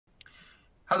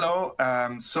Hello,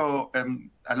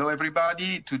 hello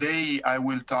everybody. Today I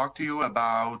will talk to you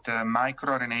about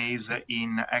microRNAs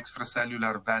in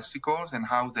extracellular vesicles and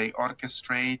how they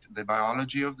orchestrate the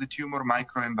biology of the tumor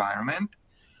microenvironment.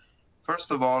 First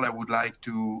of all, I would like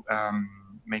to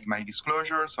make my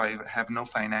disclosure, so I have no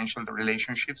financial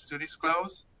relationships to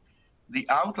disclose. The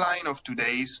outline of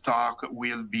today's talk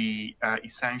will be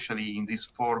essentially in these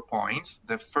 4 points.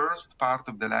 The first part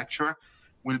of the lecture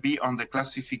will be on the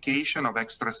classification of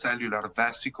extracellular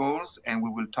vesicles, and we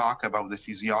will talk about the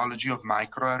physiology of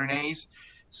microRNAs,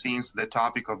 since the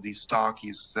topic of this talk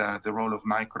is the role of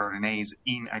microRNAs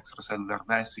in extracellular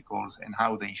vesicles and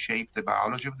how they shape the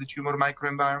biology of the tumor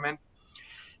microenvironment.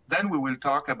 Then we will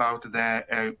talk about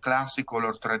the classical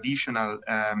or traditional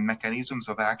mechanisms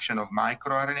of action of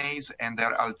microRNAs and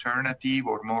their alternative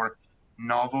or more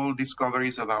novel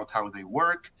discoveries about how they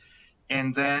work.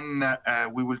 And then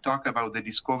we will talk about the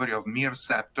discovery of miR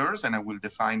receptors, and I will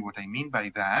define what I mean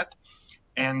by that,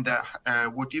 and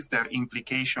what is their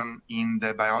implication in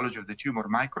the biology of the tumor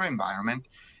microenvironment.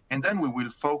 And then we will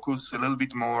focus a little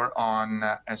bit more on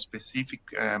a specific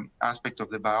aspect of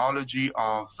the biology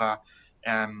of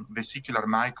vesicular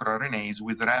microRNAs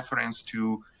with reference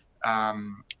to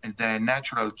the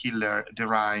natural killer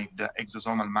derived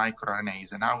exosomal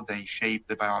microRNAs and how they shape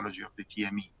the biology of the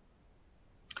TME.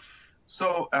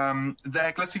 So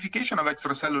the classification of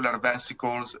extracellular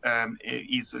vesicles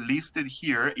is listed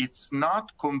here. It's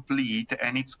not complete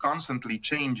and it's constantly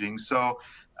changing. So,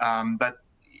 but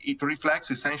it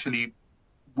reflects essentially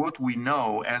what we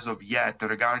know as of yet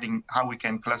regarding how we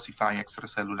can classify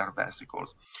extracellular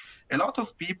vesicles. A lot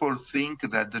of people think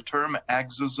that the term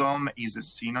exosome is a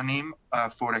synonym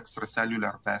for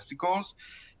extracellular vesicles.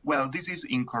 Well, this is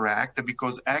incorrect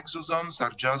because exosomes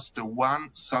are just one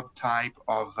subtype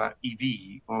of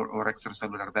EV or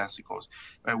extracellular vesicles,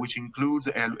 which includes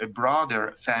a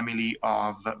broader family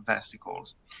of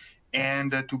vesicles.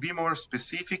 And to be more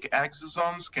specific,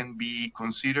 exosomes can be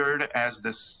considered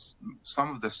as some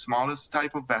of the smallest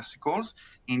type of vesicles.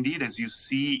 Indeed, as you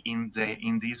see in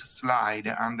this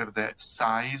slide under the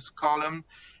size column,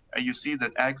 you see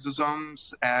that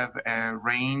exosomes have a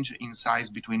range in size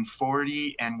between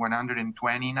 40 and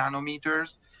 120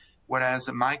 nanometers, whereas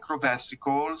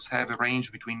microvesicles have a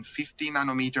range between 50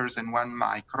 nanometers and 1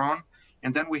 micron.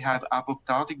 And then we have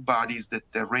apoptotic bodies that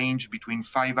range between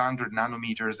 500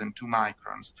 nanometers and 2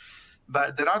 microns.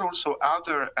 But there are also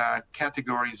other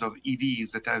categories of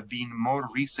EVs that have been more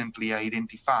recently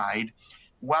identified.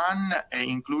 One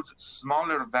includes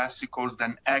smaller vesicles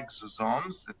than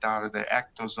exosomes, that are the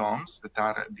ectosomes, that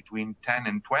are between 10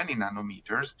 and 20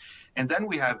 nanometers. And then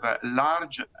we have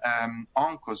large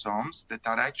oncosomes that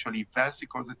are actually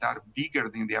vesicles that are bigger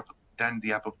than the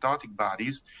apoptotic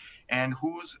bodies, and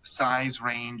whose size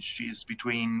range is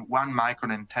between 1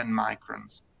 micron and 10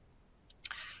 microns.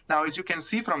 Now, as you can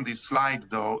see from this slide,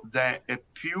 though, the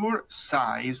pure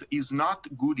size is not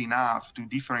good enough to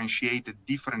differentiate a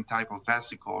different type of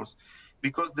vesicles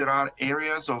because there are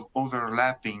areas of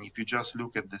overlapping if you just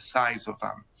look at the size of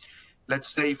them. Let's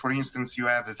say, for instance, you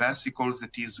have a vesicles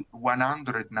that is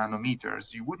 100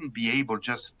 nanometers. You wouldn't be able,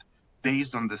 just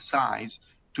based on the size,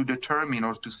 to determine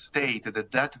or to state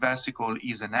that that vesicle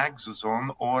is an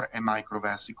exosome or a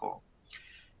microvesicle.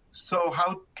 So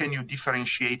how can you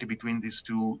differentiate between these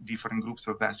two different groups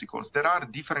of vesicles? There are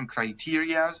different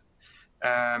criteria.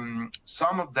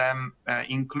 Some of them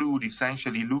include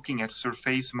essentially looking at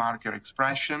surface marker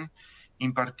expression.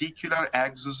 In particular,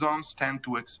 exosomes tend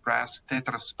to express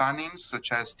tetraspanins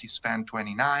such as T-span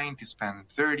 29, T-span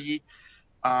 30,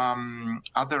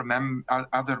 other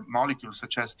molecules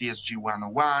such as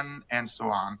TSG101, and so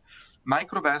on.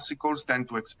 Microvesicles tend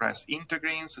to express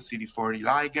integrins, CD40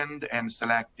 ligand, and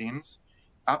selectins.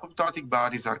 Apoptotic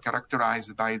bodies are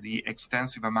characterized by the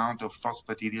extensive amount of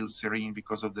phosphatidylserine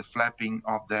because of the flapping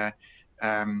of the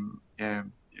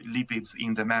lipids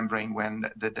in the membrane when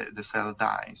the cell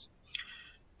dies.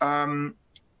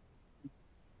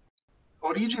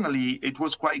 Originally, it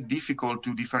was quite difficult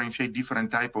to differentiate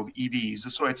different types of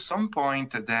EVs. So at some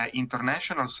point, the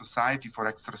International Society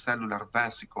for Extracellular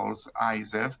Vesicles,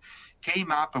 ISEV,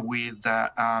 came up with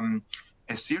a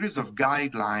series of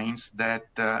guidelines that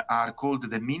are called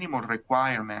the minimal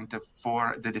requirement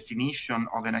for the definition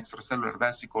of an extracellular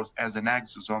vesicles as an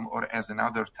exosome or as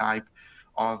another type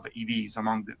of EVs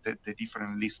among the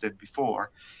different listed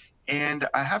before. And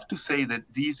I have to say that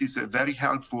this is a very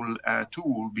helpful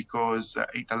tool because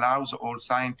it allows all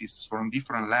scientists from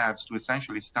different labs to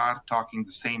essentially start talking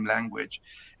the same language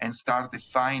and start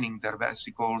defining their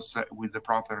vesicles with the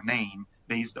proper name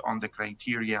based on the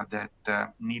criteria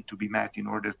that need to be met in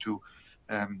order to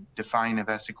define a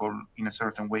vesicle in a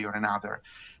certain way or another.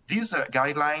 These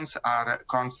guidelines are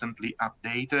constantly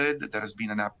updated. There has been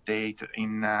an update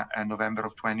in November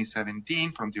of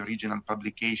 2017 from the original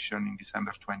publication in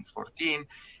December 2014,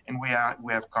 and we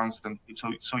have constant.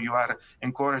 So you are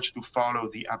encouraged to follow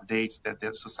the updates that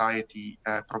the society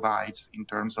provides in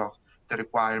terms of the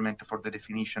requirement for the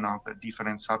definition of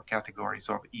different subcategories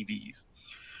of EVs.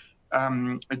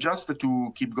 Just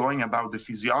to keep going about the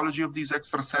physiology of these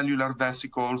extracellular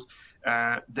vesicles,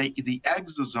 the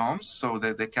exosomes, so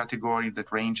the category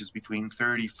that ranges between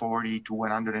 30, 40 to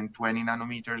 120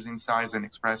 nanometers in size and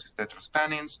expresses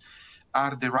tetraspanins,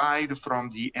 are derived from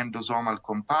the endosomal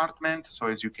compartment. So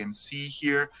as you can see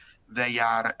here, they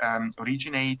are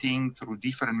originating through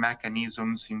different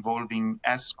mechanisms involving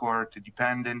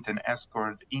escort-dependent and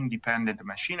escort-independent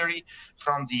machinery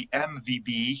from the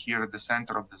MVB here at the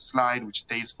center of the slide, which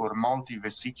stands for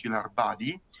multivesicular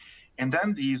body. And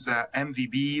then these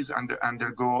MVBs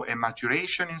undergo a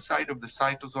maturation inside of the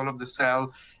cytosol of the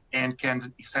cell and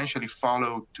can essentially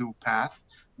follow two paths.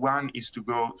 One is to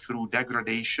go through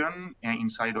degradation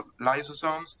inside of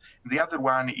lysosomes. The other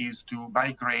one is to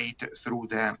migrate through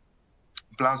the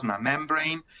plasma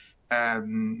membrane,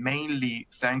 mainly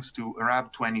thanks to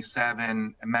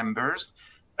RAB27 members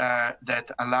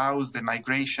that allows the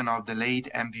migration of the late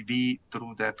MVB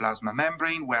through the plasma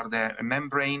membrane, where the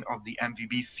membrane of the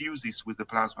MVB fuses with the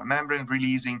plasma membrane,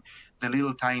 releasing the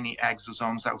little tiny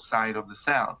exosomes outside of the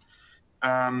cell.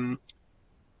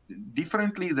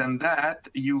 Differently than that,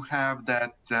 you have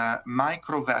that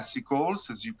microvesicles,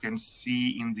 as you can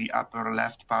see in the upper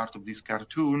left part of this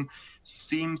cartoon,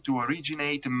 seem to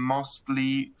originate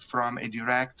mostly from a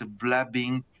direct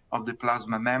blabbing of the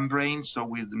plasma membrane, so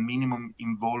with minimum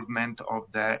involvement of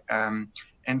the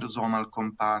endosomal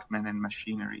compartment and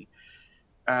machinery.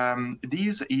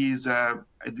 This is, at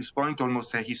this point,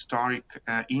 almost a historic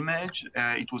image.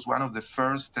 It was one of the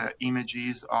first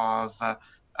images of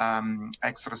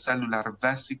extracellular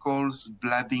vesicles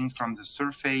blabbing from the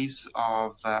surface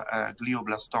of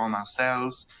glioblastoma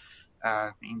cells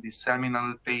in the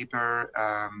seminal paper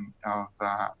of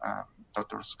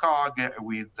Dr. Skog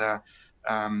with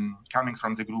coming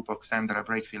from the group of Sandra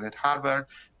Brakefield at Harvard.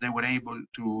 They were able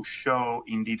to show,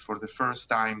 indeed, for the first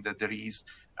time that there is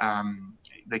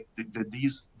that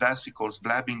these vesicles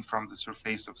blabbing from the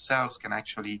surface of cells can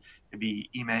actually be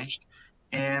imaged.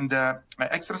 And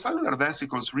extracellular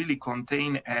vesicles really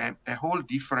contain a whole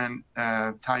different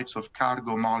types of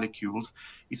cargo molecules.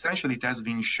 Essentially, it has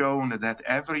been shown that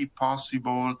every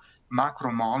possible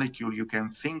macromolecule you can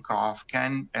think of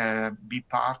can be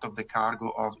part of the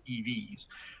cargo of EVs.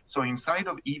 So inside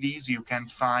of EVs, you can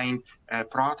find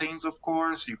proteins, of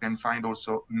course. You can find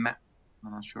also, I'm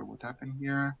not sure what happened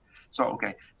here. So,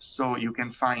 okay, so you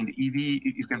can find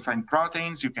you can find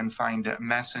proteins, you can find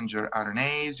messenger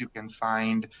RNAs, you can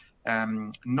find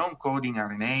non-coding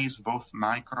RNAs, both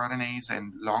microRNAs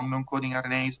and long non-coding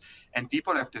RNAs, and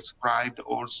people have described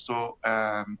also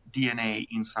DNA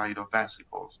inside of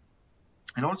vesicles.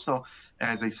 And also,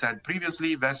 as I said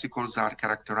previously, vesicles are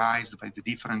characterized by the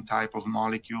different type of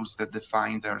molecules that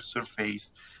define their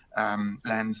surface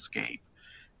landscape.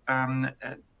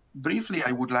 Briefly,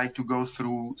 I would like to go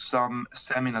through some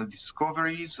seminal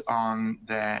discoveries on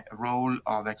the role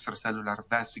of extracellular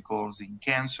vesicles in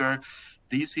cancer.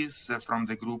 This is from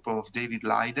the group of David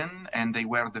Leiden, and they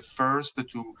were the first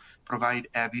to provide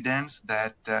evidence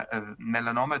that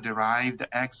melanoma-derived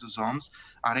exosomes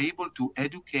are able to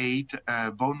educate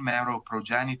bone marrow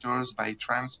progenitors by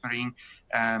transferring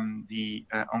the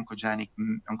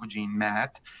oncogene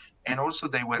MET. And also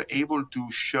they were able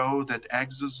to show that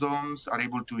exosomes are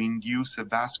able to induce a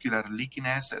vascular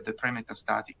leakiness at the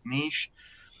premetastatic niche.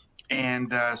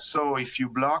 And so if you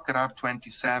block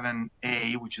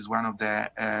RAB27A, which is one of the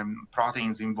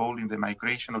proteins involved in the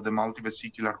migration of the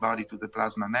multivesicular body to the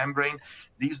plasma membrane,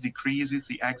 this decreases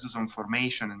the exosome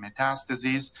formation and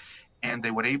metastasis. And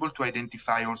they were able to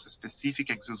identify also specific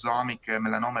exosomic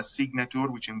melanoma signature,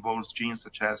 which involves genes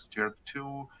such as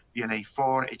TERP2,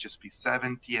 VLA4,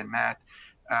 HSP70, and MET,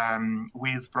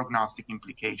 with prognostic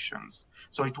implications.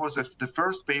 So it was the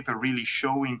first paper really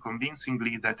showing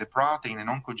convincingly that a protein, an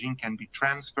oncogene, can be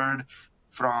transferred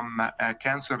from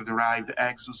cancer-derived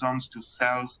exosomes to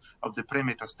cells of the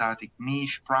pre-metastatic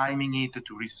niche, priming it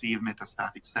to receive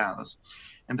metastatic cells.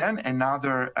 And then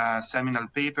another seminal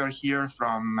paper here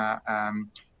from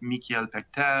Michiel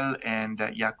Pechtel and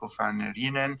Jacob van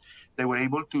Rienen. They were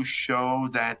able to show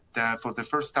that for the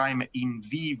first time in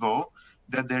vivo,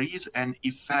 that there is an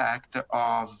effect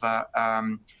of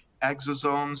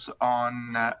exosomes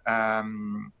on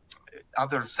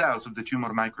other cells of the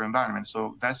tumor microenvironment.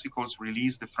 So vesicles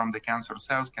released from the cancer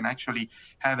cells can actually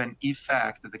have an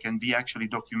effect that can be actually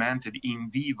documented in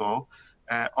vivo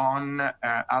on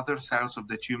other cells of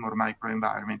the tumor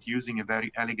microenvironment using a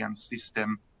very elegant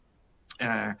system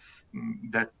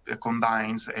that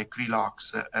combines a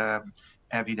Krylok's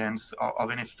evidence of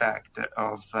an effect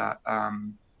of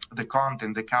the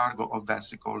content, the cargo of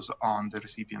vesicles on the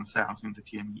recipient cells in the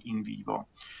TME in vivo.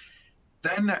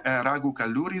 Then Raghu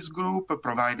Kalluri's group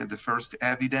provided the first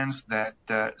evidence that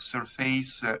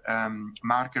surface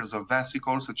markers of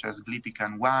vesicles, such as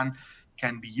glypican-1,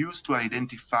 can be used to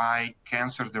identify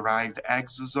cancer-derived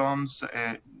exosomes,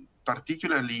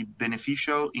 particularly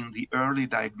beneficial in the early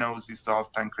diagnosis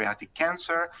of pancreatic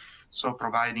cancer, so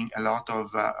providing a lot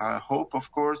of hope,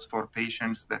 of course, for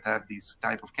patients that have this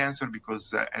type of cancer,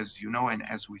 because as you know, and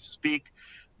as we speak,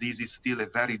 this is still a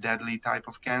very deadly type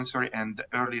of cancer, and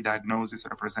early diagnosis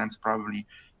represents probably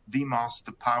the most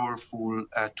powerful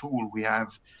tool we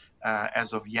have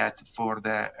as of yet for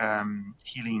the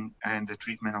healing and the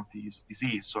treatment of this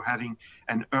disease. So having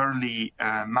an early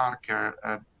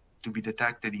marker to be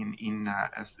detected in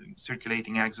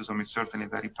circulating exosome is certainly a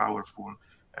very powerful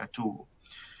tool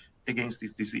against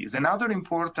this disease. Another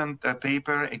important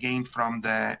paper, again from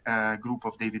the group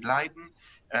of David Leiden,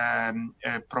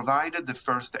 provided the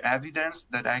first evidence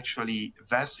that actually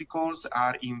vesicles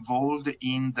are involved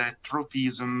in the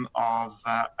tropism of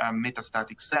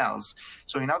metastatic cells.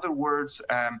 So in other words,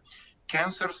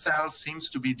 cancer cells seems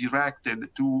to be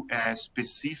directed to a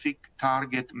specific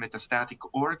target metastatic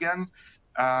organ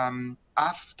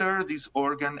after this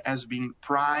organ has been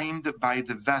primed by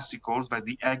the vesicles, by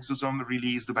the exosome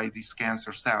released by these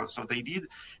cancer cells. So they did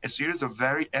a series of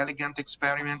very elegant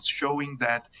experiments showing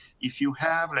that if you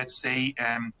have, let's say,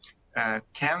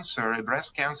 cancer, a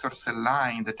breast cancer cell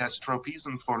line that has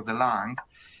tropism for the lung,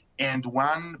 and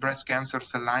one breast cancer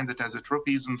cell line that has a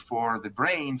tropism for the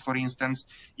brain, for instance,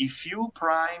 if you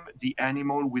prime the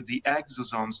animal with the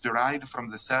exosomes derived from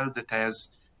the cell that has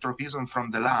tropism from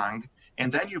the lung,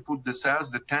 and then you put the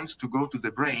cells that tends to go to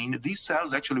the brain, these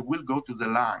cells actually will go to the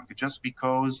lung just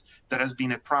because there has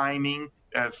been a priming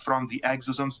from the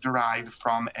exosomes derived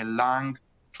from a lung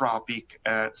tropic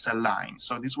cell line.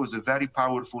 So this was a very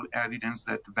powerful evidence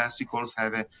that vesicles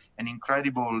have an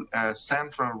incredible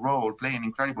central role, play an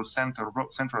incredible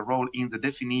central role in the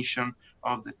definition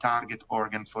of the target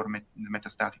organ for the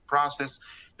metastatic process.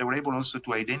 They were able also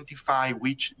to identify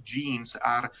which genes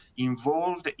are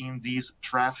involved in this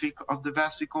traffic of the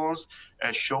vesicles,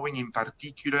 showing in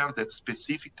particular that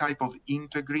specific type of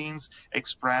integrins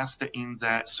expressed in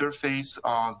the surface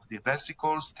of the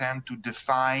vesicles tend to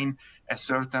define a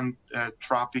certain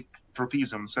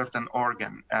tropism, certain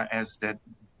organ as the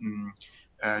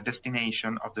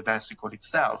destination of the vesicle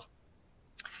itself.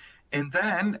 And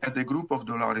then the group of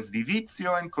Dolores Di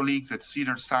Vizio and colleagues at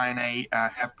Cedars-Sinai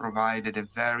have provided a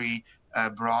very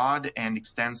broad and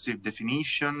extensive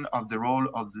definition of the role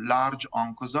of large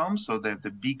oncosomes, so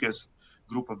the biggest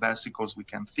group of vesicles we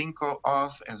can think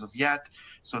of as of yet,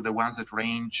 so the ones that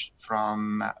range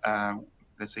from,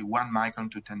 let's say, 1 micron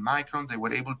to 10 micron. They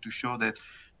were able to show that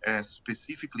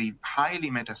specifically highly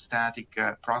metastatic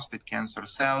prostate cancer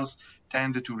cells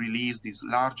tend to release this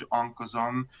large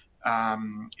oncosome,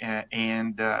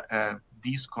 and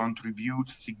this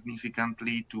contributes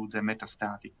significantly to the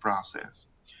metastatic process.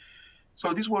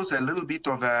 So this was a little bit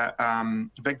of a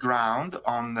background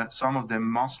on some of the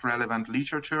most relevant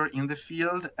literature in the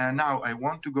field. And now I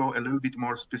want to go a little bit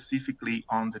more specifically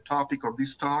on the topic of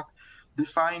this talk,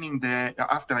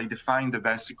 after I define the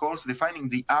vesicles, defining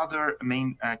the other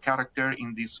main character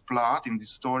in this plot, in this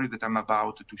story that I'm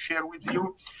about to share with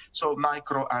you, so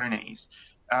microRNAs.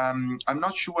 I'm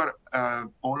not sure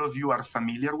all of you are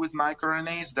familiar with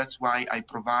microRNAs. That's why I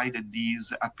provided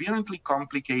these apparently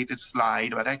complicated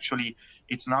slide, but actually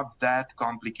it's not that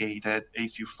complicated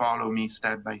if you follow me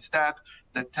step by step,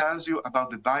 that tells you about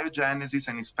the biogenesis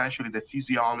and especially the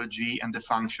physiology and the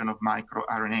function of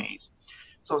microRNAs.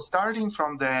 So starting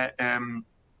from the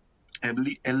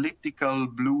elliptical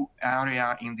blue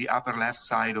area in the upper left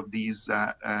side of these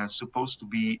supposed to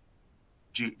be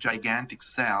gigantic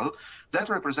cell, that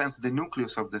represents the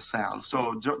nucleus of the cell.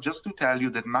 So just to tell you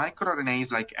that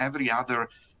microRNAs, like every other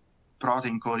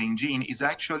protein coding gene, is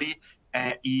actually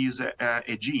a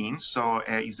gene, so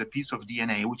is a piece of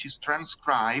DNA which is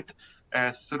transcribed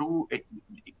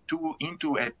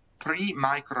into a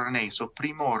pre-microRNA, so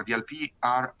primordial,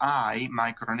 PRI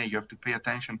microRNA. You have to pay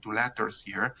attention to letters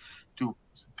here, to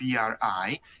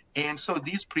PRI. And so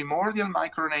this primordial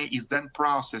microRNA is then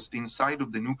processed inside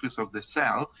of the nucleus of the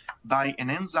cell by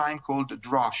an enzyme called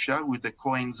DROSHA with a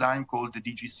coenzyme called the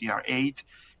DGCR8.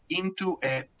 into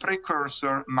a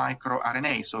precursor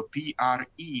microRNA, so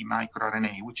PRE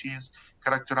microRNA, which is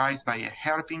characterized by a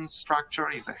hairpin structure,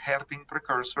 is a hairpin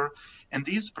precursor, and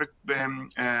this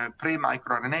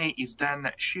pre-microRNA is then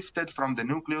shifted from the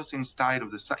nucleus inside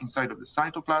of the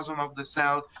cytoplasm of the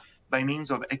cell by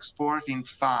means of exportin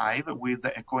 5 with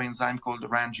a coenzyme called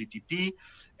RAN-GTP.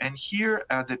 And here,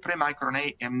 the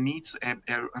pre-microRNA emits a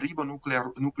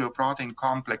ribonucleoprotein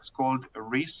complex called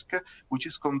RISC, which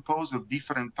is composed of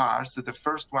different parts. The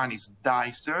first one is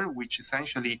dicer, which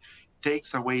essentially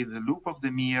takes away the loop of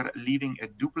the mir, leaving a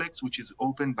duplex, which is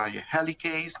opened by a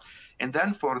helicase. And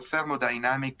then for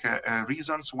thermodynamic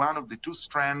reasons, one of the two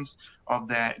strands of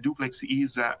the duplex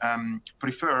is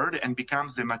preferred and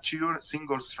becomes the mature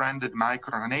single-stranded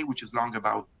microRNA, which is long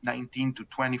about 19 to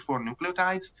 24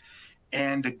 nucleotides,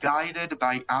 and guided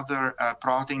by other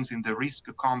proteins in the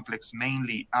RISC complex,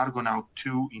 mainly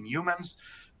Argonaute-2 in humans,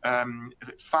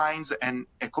 finds a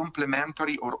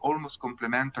complementary or almost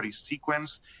complementary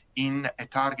sequence in a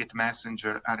target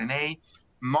messenger RNA,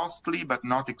 mostly but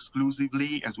not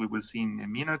exclusively, as we will see in a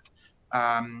minute,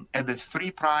 at the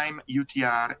 3'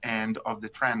 UTR end of the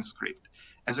transcript.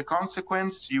 As a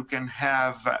consequence, you can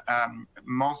have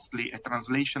mostly a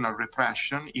translational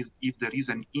repression if there is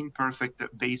an imperfect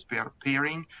base pair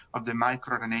pairing of the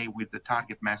microRNA with the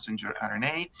target messenger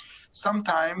RNA.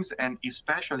 Sometimes, and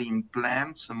especially in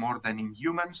plants more than in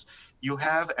humans, you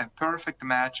have a perfect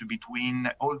match between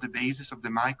all the bases of the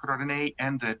microRNA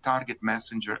and the target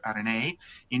messenger RNA,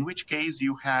 in which case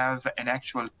you have an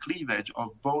actual cleavage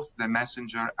of both the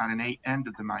messenger RNA and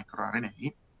the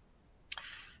microRNA.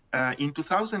 In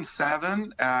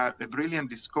 2007, a brilliant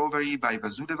discovery by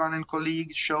Vasudevan and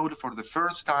colleagues showed for the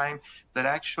first time that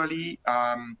actually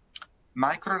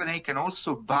microRNA can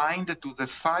also bind to the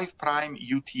 5'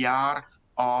 UTR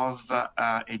of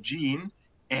a gene,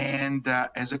 and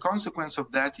as a consequence of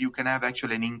that, you can have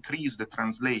actually an increased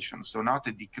translation, so not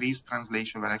a decreased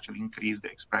translation, but actually increase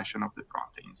the expression of the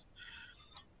proteins.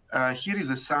 Here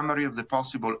is a summary of the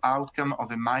possible outcome of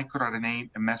a microRNA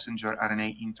and messenger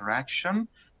RNA interaction.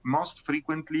 Most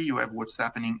frequently, you have what's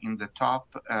happening in the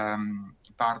top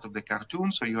part of the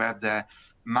cartoon. So you have the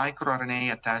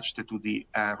microRNA attached to the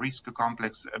RISC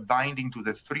complex binding to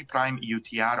the 3'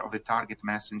 UTR of a target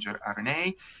messenger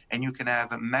RNA. And you can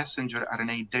have messenger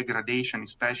RNA degradation,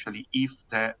 especially if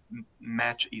the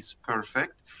match is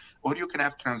perfect. Or you can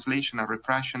have translational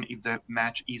repression if the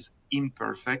match is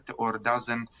imperfect or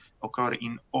doesn't occur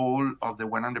in all of the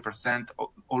 100%,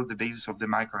 all the bases of the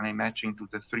microRNA matching to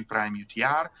the 3'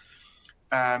 UTR.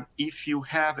 If you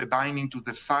have a binding to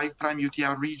the 5'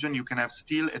 UTR region, you can have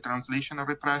still a translational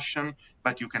repression,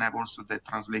 but you can have also the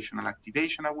translational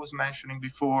activation I was mentioning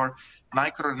before.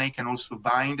 MicroRNA can also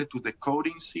bind to the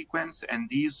coding sequence, and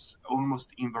these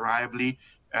almost invariably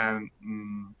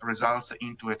results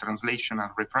into a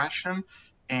translational repression,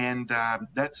 and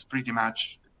that's pretty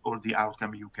much all the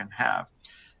outcome you can have.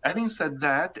 Having said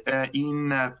that,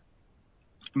 in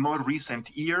more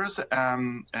recent years,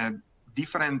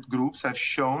 different groups have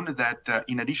shown that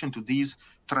in addition to these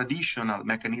traditional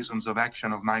mechanisms of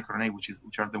action of microRNA,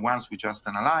 which are the ones we just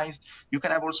analyzed, you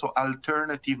can have also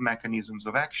alternative mechanisms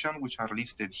of action, which are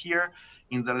listed here.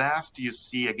 In the left, you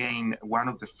see again one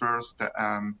of the first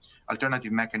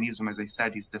alternative mechanism, as I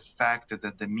said, is the fact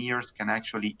that the miRs can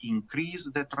actually increase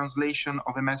the translation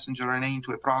of a messenger RNA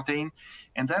into a protein.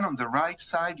 And then on the right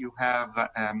side, you have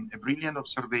a brilliant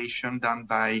observation done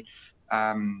by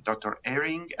Dr.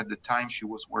 Ehring. At the time, she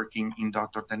was working in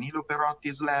Dr. Danilo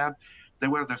Perotti's lab. They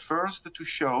were the first to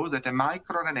show that a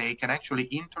microRNA can actually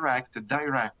interact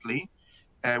directly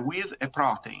with a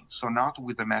protein, so not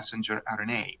with the messenger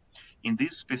RNA. In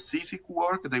this specific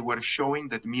work, they were showing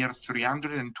that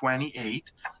miR328,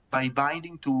 by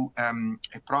binding to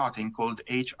a protein called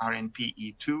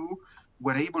hRNPE2,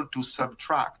 were able to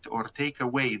subtract or take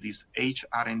away this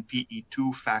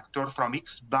hRNPE2 factor from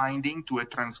its binding to a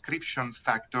transcription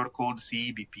factor called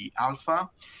CEBP alpha.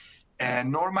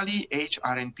 Normally,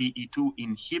 hRNPE2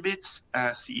 inhibits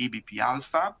CEBP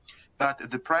alpha, but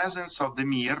the presence of the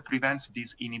mir prevents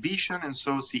this inhibition, and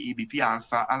so CEBP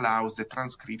alpha allows the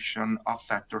transcription of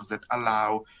factors that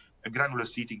allow a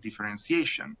granulocytic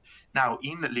differentiation. Now,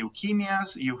 in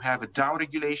leukemias, you have a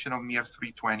downregulation of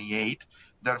miR328.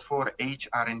 Therefore,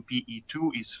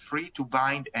 hRNPE2 is free to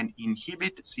bind and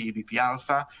inhibit CEBP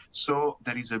alpha, so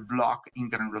there is a block in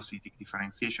granulocytic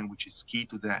differentiation, which is key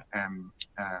to the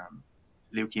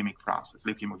leukemic process,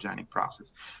 leukemogenic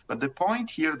process. But the point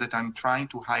here that I'm trying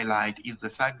to highlight is the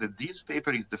fact that this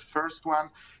paper is the first one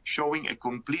showing a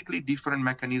completely different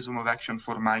mechanism of action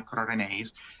for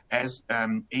microRNAs as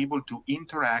able to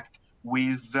interact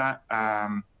with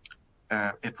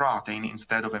a protein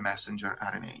instead of a messenger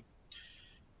RNA.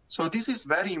 So this is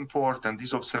very important,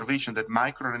 this observation that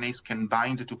microRNAs can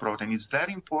bind to protein is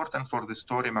very important for the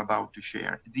story I'm about to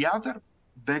share. The other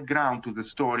background to the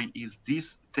story is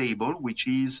this table, which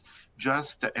is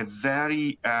just a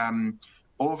very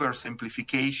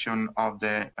oversimplification of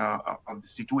the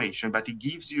situation, but it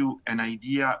gives you an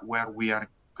idea where we are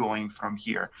going from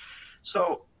here.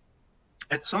 So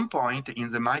at some point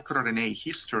in the microRNA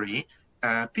history,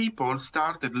 people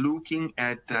started looking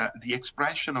at the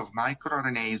expression of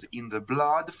microRNAs in the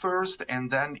blood first, and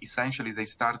then essentially they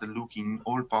started looking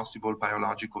all possible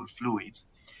biological fluids.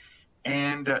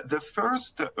 And the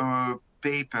first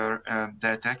paper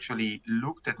that actually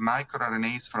looked at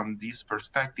microRNAs from this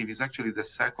perspective is actually the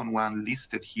second one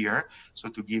listed here. So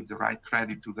to give the right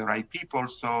credit to the right people,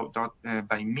 so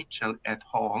by Mitchell et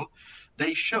al.,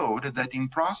 they showed that in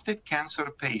prostate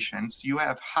cancer patients, you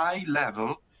have high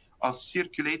level of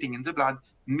circulating in the blood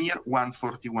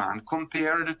miR-141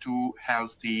 compared to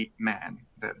healthy men,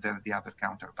 the other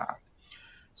counterpart.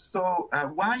 So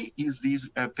why is this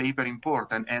paper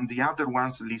important and the other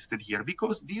ones listed here?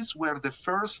 Because these were the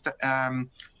first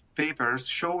papers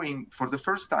showing for the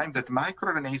first time that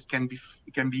microRNAs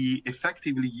can be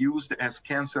effectively used as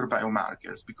cancer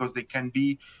biomarkers, because they can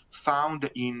be found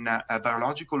in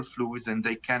biological fluids and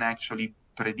they can actually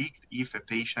predict if a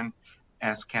patient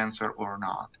has cancer or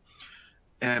not.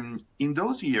 In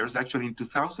those years, actually in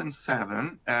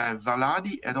 2007,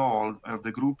 Valadi et al. Of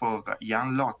the group of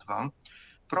Jan Lotval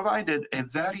provided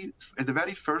the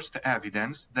very first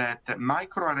evidence that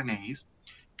microRNAs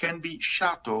can be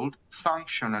shuttled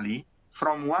functionally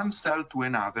from one cell to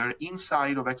another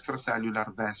inside of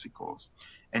extracellular vesicles.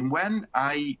 And when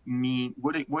I mean,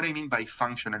 what I mean by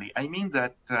functionally, I mean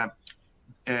that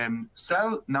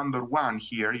cell number 1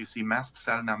 here, you see mast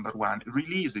cell number 1,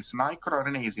 releases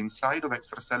microRNAs inside of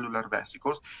extracellular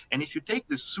vesicles. And if you take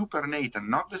the supernatant,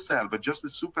 not the cell, but just the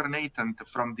supernatant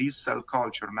from this cell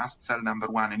culture, mast cell number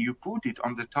 1, and you put it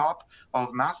on the top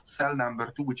of mast cell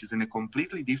number 2, which is in a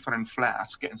completely different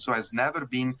flask, and so has never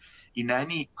been in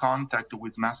any contact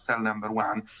with mast cell number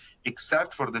 1,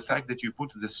 except for the fact that you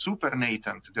put the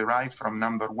supernatant derived from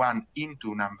number 1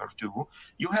 into number 2,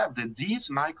 you have that these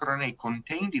microRNA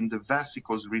contained in the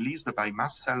vesicles released by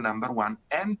mast cell number 1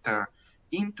 enter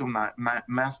into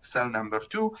mast cell number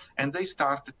 2, and they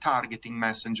start targeting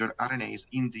messenger RNAs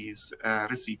in this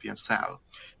recipient cell.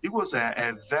 It was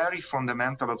a very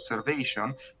fundamental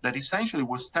observation that essentially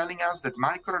was telling us that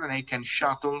microRNA can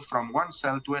shuttle from one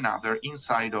cell to another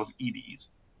inside of EVs.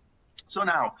 So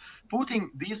now,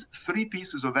 putting these 3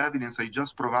 pieces of evidence I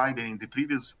just provided in the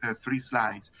previous 3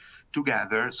 slides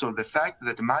together, so the fact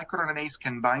that microRNAs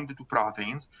can bind to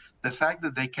proteins, the fact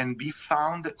that they can be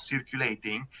found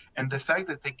circulating, and the fact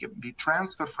that they can be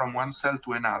transferred from one cell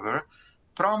to another,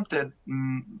 prompted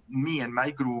me and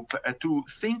my group to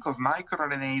think of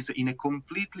microRNAs in a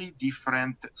completely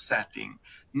different setting,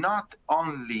 not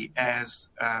only as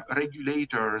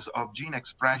regulators of gene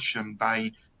expression by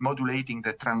modulating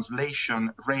the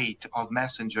translation rate of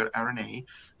messenger RNA,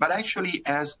 but actually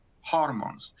as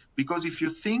hormones. Because if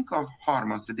you think of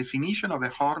hormones, the definition of a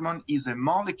hormone is a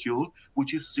molecule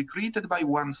which is secreted by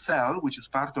one cell, which is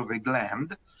part of a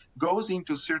gland, goes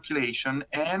into circulation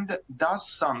and does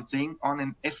something on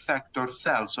an effector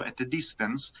cell, so at a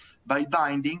distance, by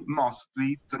binding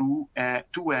mostly through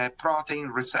to a protein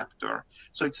receptor.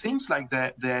 So it seems like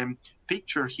the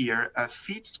picture here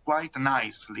fits quite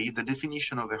nicely the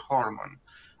definition of a hormone.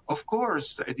 Of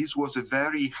course, this was a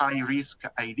very high-risk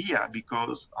idea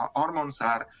because hormones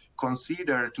are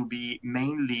considered to be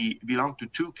mainly belong to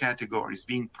 2 categories,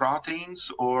 being proteins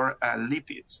or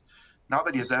lipids.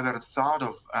 Nobody has ever thought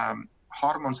of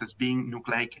hormones as being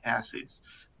nucleic acids.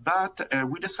 But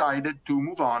we decided to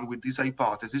move on with this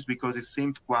hypothesis because it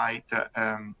seemed quite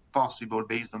possible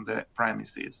based on the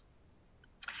premises.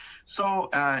 So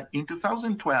in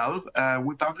 2012,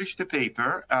 we published a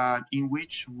paper in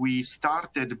which we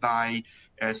started by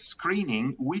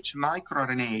screening which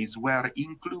microRNAs were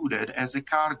included as a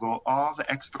cargo of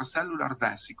extracellular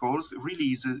vesicles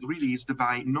released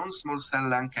by non-small cell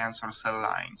lung cancer cell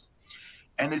lines.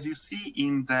 And as you see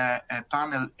in the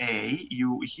panel A,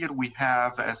 here we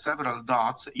have several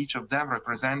dots, each of them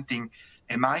representing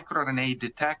a microRNA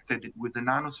detected with the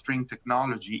nanostring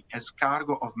technology as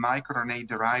cargo of microRNA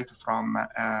derived from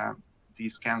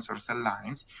these cancer cell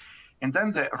lines. And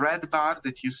then the red bar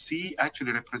that you see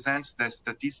actually represents the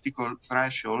statistical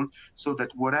threshold, so that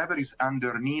whatever is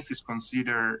underneath is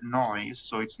considered noise,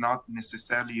 so it's not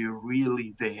necessarily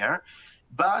really there.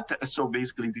 But so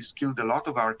basically this killed a lot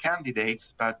of our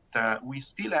candidates, but we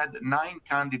still had 9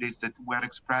 candidates that were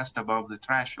expressed above the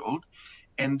threshold.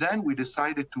 And then we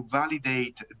decided to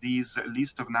validate this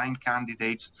list of 9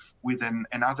 candidates with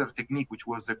another technique, which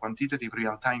was the quantitative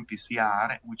real-time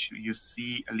PCR, which you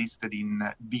see listed in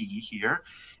B here.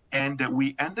 And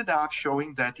we ended up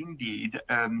showing that indeed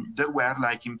there were,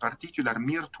 like in particular,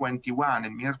 miR21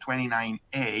 and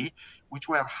miR29A, which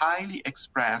were highly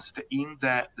expressed in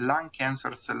the lung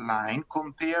cancer cell line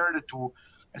compared to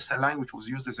a cell line which was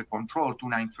used as a control,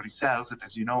 293 cells, that,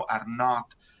 as you know, are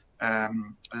not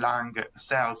lung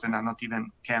cells and are not even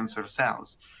cancer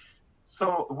cells.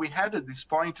 So we had at this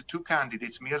point 2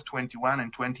 candidates, miR21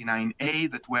 and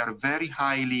 29A, that were very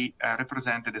highly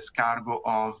represented as cargo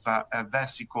of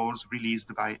vesicles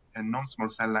released by non-small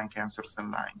cell lung cancer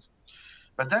cell lines.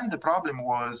 But then the problem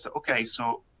was, okay,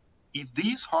 so if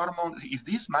these hormones, if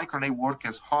these microRNA work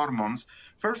as hormones,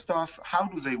 first off, how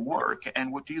do they work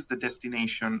and what is the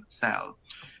destination cell?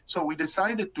 So we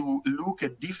decided to look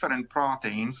at different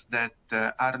proteins that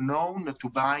are known to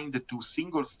bind to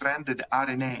single-stranded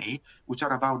RNA, which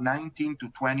are about 19 to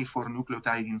 24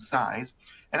 nucleotide in size.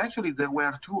 And actually, there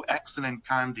were 2 excellent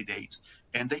candidates,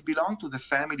 and they belong to the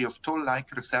family of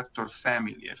toll-like receptor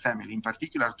family, in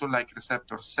particular toll-like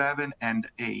receptor 7 and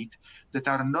 8, that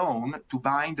are known to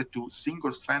bind to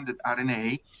single-stranded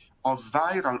RNA of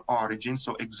viral origin,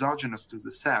 so exogenous to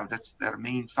the cell. That's their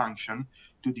main function,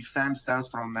 to defend cells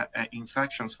from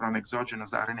infections from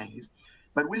exogenous RNAs.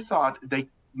 But we thought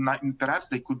perhaps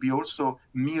they could be also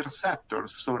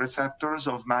miR-receptors, so receptors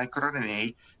of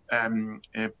microRNA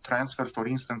transferred, for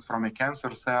instance, from a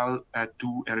cancer cell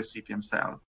to a recipient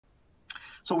cell.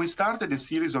 So we started a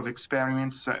series of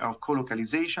experiments of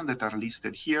co-localization that are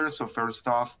listed here. So first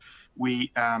off,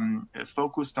 we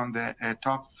focused on the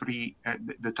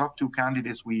top 2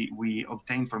 candidates we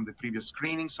obtained from the previous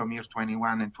screening, so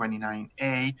miR21 and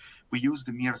 29A. We used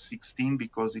the miR16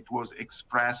 because it was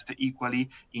expressed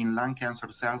equally in lung cancer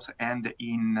cells and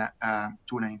in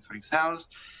 293 cells.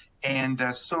 And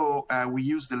so we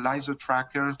used the lyso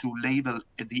tracker to label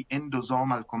the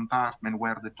endosomal compartment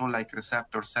where the toll-like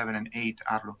receptor 7 and 8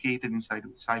 are located inside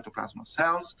of the cytoplasm of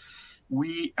cells.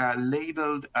 We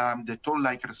labeled the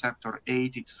toll-like receptor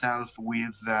 8 itself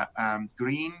with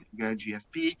green,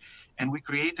 GFP, and we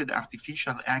created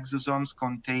artificial exosomes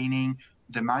containing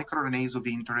the microRNAs of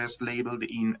interest labeled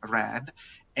in red.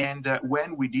 And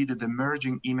when we did the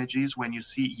merging images, when you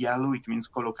see yellow, it means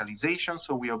colocalization.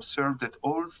 So we observed that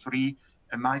all 3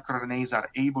 microRNAs are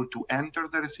able to enter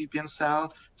the recipient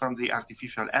cell from the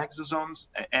artificial exosomes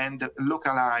and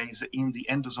localize in the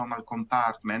endosomal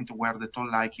compartment where the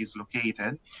toll-like is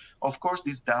located. Of course,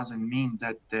 this doesn't mean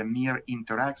that the miR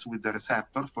interacts with the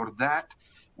receptor. For that,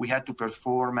 we had to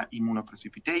perform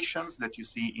immunoprecipitations that you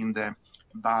see in the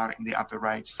bar in the upper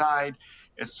right side.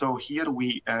 So here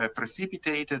we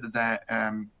precipitated the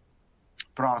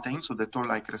protein, so the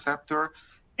toll-like receptor,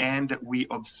 and we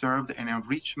observed an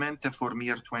enrichment for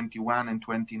miR21 and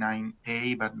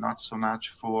 29A, but not so much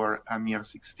for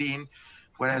miR16.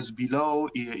 Whereas below,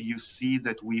 you see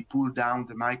that we pull down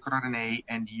the microRNA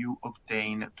and you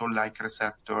obtain toll-like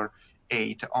receptor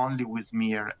 8 only with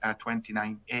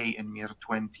miR29A and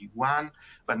miR21,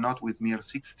 but not with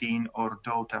miR16 or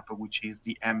DOTAP, which is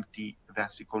the empty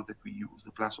vesicle that we use,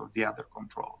 plus all the other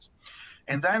controls.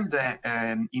 And then the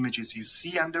images you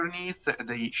see underneath,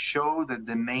 they show that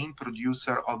the main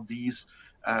producer of these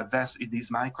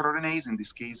microRNAs, in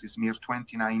this case is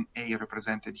miR29A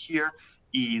represented here,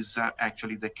 is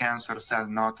actually the cancer cell,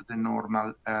 not the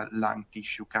normal lung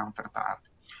tissue counterpart.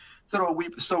 So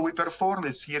we performed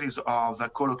a series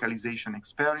of co-localization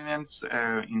experiments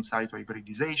in situ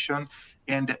hybridization,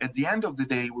 and at the end of the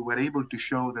day, we were able to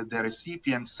show that the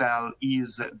recipient cell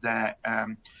is the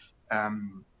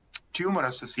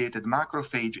tumor-associated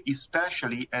macrophage,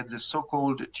 especially at the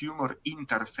so-called tumor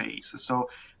interface, so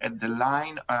at the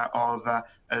line of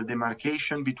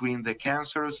demarcation between the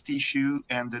cancerous tissue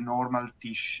and the normal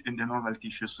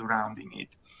tissue surrounding it.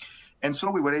 And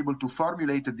so we were able to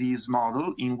formulate this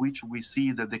model in which we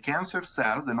see that the cancer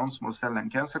cell, the non-small cell lung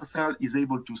cancer cell, is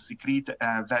able to secrete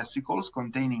vesicles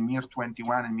containing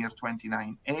miR21 and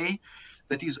miR29A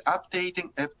that is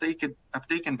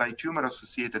uptaken by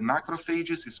tumor-associated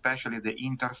macrophages, especially the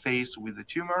interface with the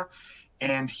tumor.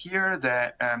 And here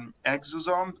the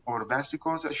exosome, or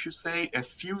vesicles, I should say,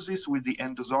 fuses with the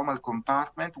endosomal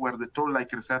compartment where the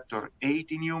toll-like receptor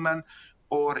 8 in human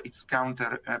or its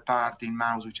counterpart in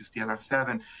mouse, which is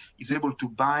TLR7, is able to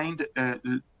bind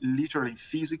literally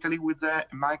physically with the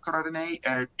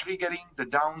microRNA, triggering the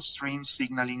downstream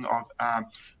signaling of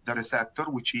the receptor,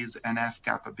 which is an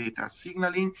F-kappa beta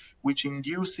signaling, which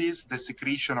induces the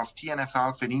secretion of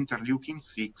TNF-alpha and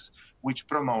interleukin-6, which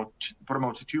promote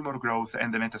tumor growth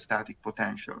and the metastatic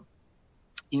potential.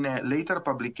 In a later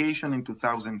publication in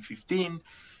 2015,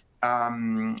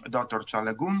 Dr.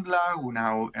 Chalagundla, who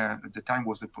now at the time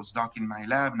was a postdoc in my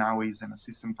lab, now is an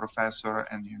assistant professor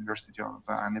at the University of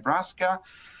Nebraska.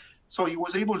 So he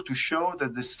was able to show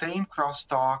that the same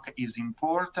crosstalk is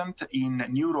important in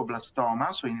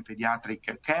neuroblastoma, so in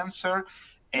pediatric cancer.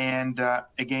 And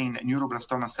again,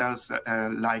 neuroblastoma cells,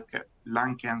 like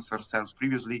lung cancer cells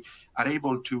previously, are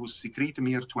able to secrete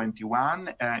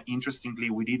miR-21.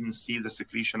 Interestingly, we didn't see the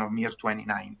secretion of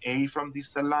miR-29A from this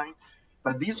cell line.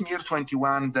 But this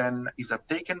miR-21 then is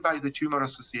uptaken by the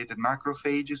tumor-associated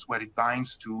macrophages, where it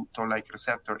binds to toll-like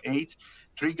receptor 8,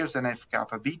 triggers an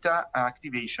F-kappa beta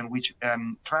activation, which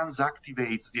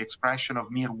transactivates the expression of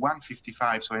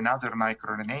miR-155, so another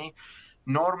microRNA,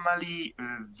 normally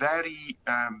very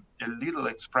little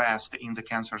expressed in the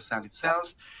cancer cell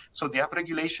itself. So the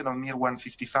upregulation of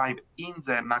miR-155 in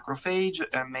the macrophage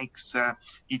makes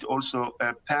it also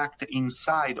packed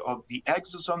inside of the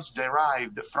exosomes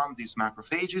derived from these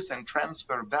macrophages and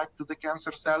transfer back to the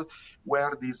cancer cell,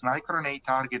 where this microRNA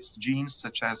targets genes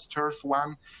such as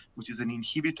TRF1, which is an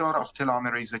inhibitor of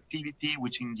telomerase activity,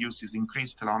 which induces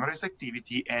increased telomerase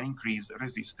activity and increased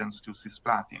resistance to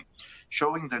cisplatin,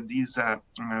 showing that this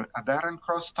aberrant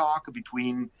crosstalk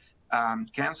between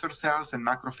cancer cells and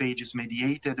macrophages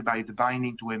mediated by the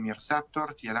binding to a miR receptor,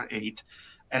 TLR8,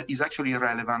 is actually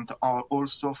relevant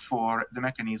also for the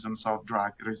mechanisms of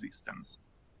drug resistance.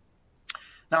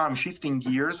 Now I'm shifting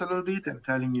gears a little bit and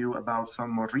telling you about some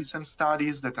more recent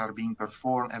studies that have been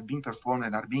performed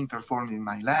and are being performed in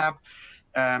my lab.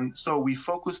 So we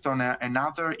focused on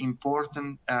another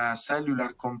important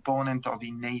cellular component of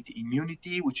innate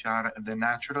immunity, which are the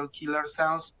natural killer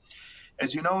cells.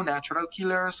 As you know, natural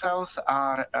killer cells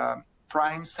are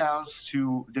prime cells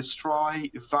to destroy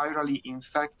virally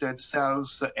infected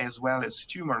cells as well as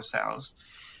tumor cells.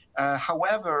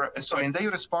 However, and they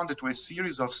responded to a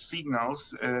series of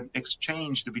signals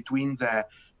exchanged between the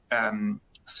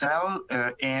cell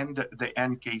and the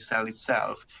NK cell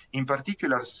itself. In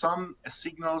particular, some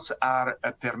signals are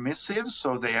permissive,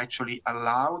 so they actually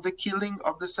allow the killing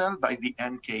of the cell by the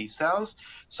NK cells.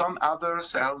 Some other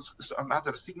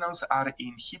signals are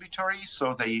inhibitory,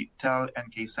 so they tell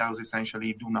NK cells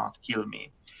essentially, do not kill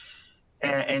me.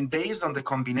 And based on the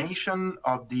combination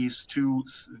of these two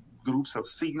groups of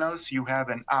signals, you have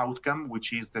an outcome,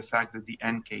 which is the fact that the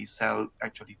NK cell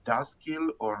actually does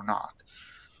kill or not.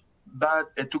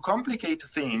 But to complicate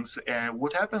things,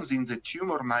 what happens in the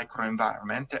tumor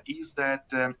microenvironment is that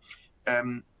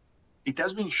it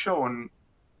has been shown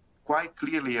quite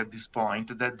clearly at this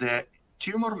point that the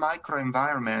tumor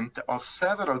microenvironment of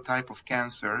several types of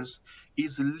cancers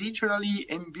is literally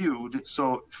imbued,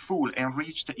 so full,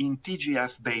 enriched in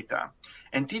TGF-beta.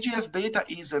 And TGF-beta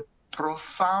is a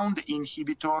profound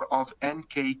inhibitor of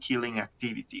NK killing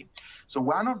activity. So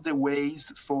one of the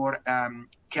ways for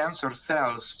cancer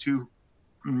cells to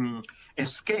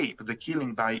escape the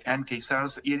killing by NK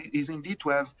cells is indeed to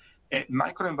have a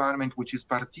microenvironment which is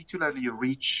particularly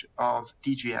rich of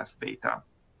TGF-beta.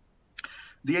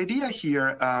 The idea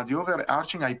here, the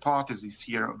overarching hypothesis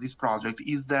here of this project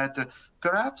is that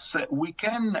perhaps we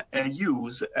can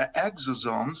use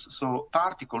exosomes, so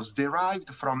particles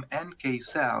derived from NK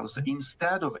cells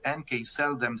instead of NK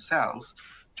cells themselves,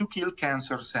 to kill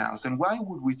cancer cells. And why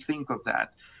would we think of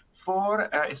that? For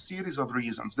a series of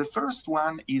reasons. The first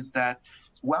one is that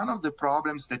one of the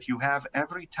problems that you have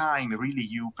every time really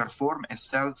you perform a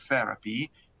cell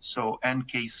therapy, so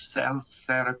NK cell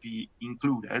therapy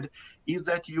included, is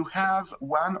that you have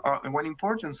one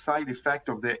important side effect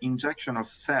of the injection of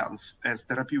cells as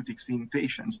therapeutics in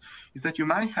patients, is that you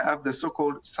might have the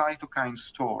so-called cytokine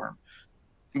storm,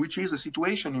 which is a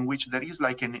situation in which there is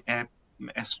like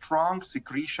a strong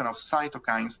secretion of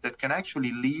cytokines that can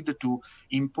actually lead to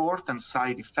important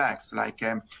side effects like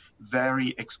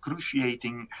very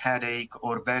excruciating headache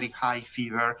or very high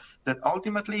fever that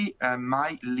ultimately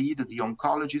might lead the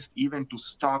oncologist even to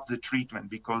stop the treatment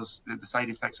because the side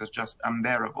effects are just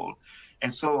unbearable.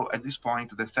 And so at this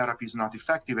point, the therapy is not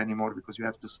effective anymore because you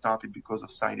have to stop it because of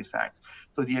side effects.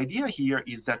 So the idea here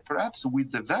is that perhaps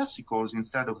with the vesicles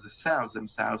instead of the cells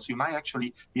themselves, you might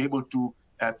actually be able to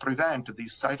prevent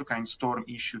this cytokine storm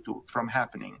issue from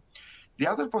happening. The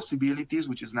other possibilities,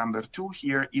 which is number two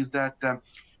here, is that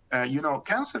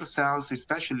cancer cells,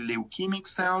 especially leukemic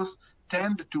cells,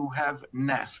 tend to have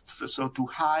nests, so to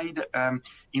hide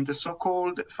in the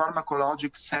so-called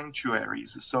pharmacologic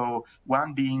sanctuaries. So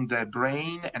one being the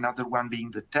brain, another one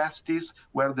being the testis,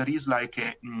 where there is like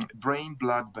a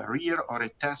brain-blood barrier or a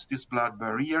testis-blood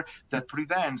barrier that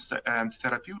prevents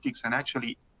therapeutics, and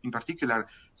actually in particular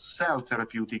cell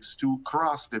therapeutics, to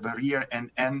cross the barrier and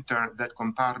enter that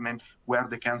compartment where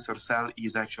the cancer cell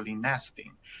is actually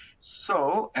nesting.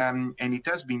 So, and it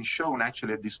has been shown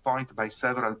actually at this point by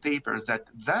several papers that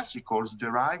vesicles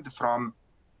derived from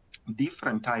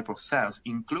different type of cells,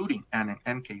 including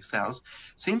NK cells,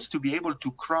 seems to be able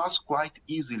to cross quite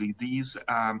easily these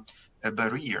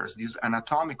barriers, this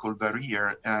anatomical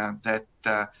barrier that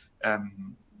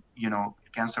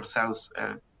cancer cells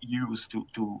use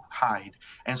to hide.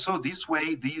 And so this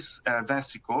way, these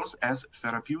vesicles as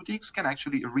therapeutics can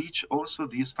actually reach also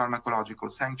these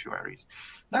pharmacological sanctuaries.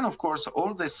 Then, of course,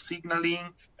 all the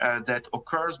signaling that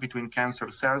occurs between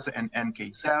cancer cells and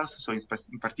NK cells, so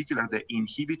in particular the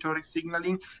inhibitory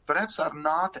signaling, perhaps are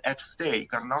not at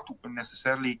stake, are not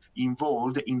necessarily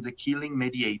involved in the killing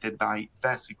mediated by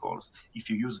vesicles, if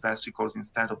you use vesicles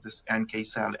instead of this NK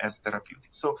cell as therapeutic.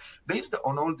 So based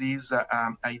on all these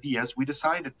ideas, we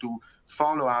decided to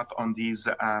follow up on these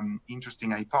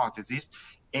interesting hypotheses.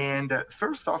 And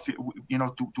first off,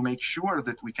 to make sure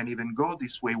that we can even go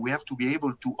this way, we have to be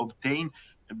able to obtain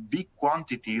big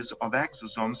quantities of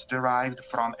exosomes derived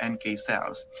from NK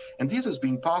cells. And this has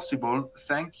been possible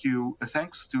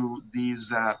thanks to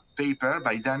this paper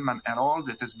by Denman et al.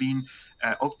 That has been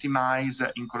optimized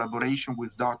in collaboration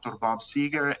with Dr. Bob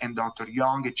Seeger and Dr.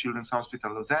 Young at Children's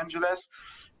Hospital Los Angeles.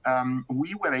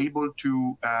 We were able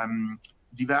to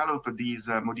develop this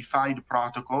modified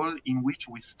protocol in which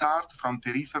we start from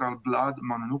peripheral blood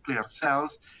mononuclear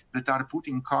cells that are put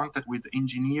in contact with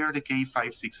engineered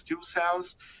K562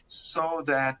 cells, so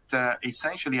that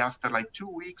essentially after like 2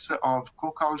 weeks of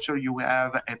co-culture, you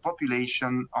have a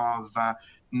population of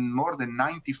more than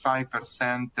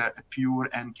 95% pure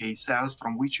NK cells,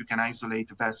 from which you can isolate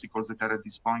vesicles that are at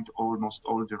this point almost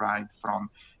all derived from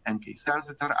NK cells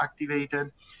that are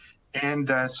activated.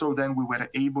 And so then we were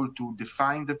able to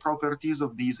define the properties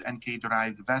of these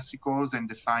NK-derived vesicles and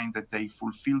define that they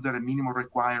fulfill the minimum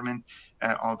requirement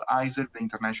of ISAC, the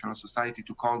International Society,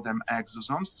 to call them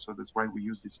exosomes. So that's why we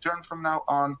use this term from now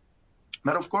on.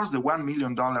 But of course, the $1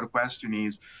 million question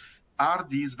is, are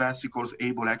these vesicles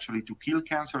able actually to kill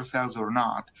cancer cells or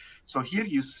not? So here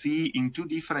you see in 2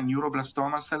 different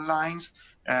neuroblastoma cell lines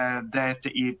that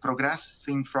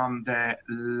progressing from the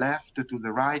left to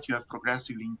the right, you have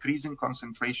progressively increasing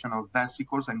concentration of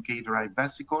vesicles and K-derived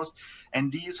vesicles.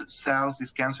 And these cells,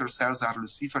 these cancer cells, are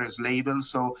luciferase labeled.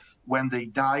 So when they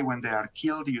die, when they are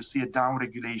killed, you see a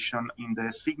downregulation in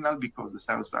the signal because the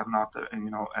cells are not,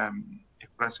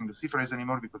 expressing luciferase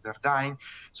anymore because they're dying.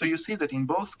 So you see that in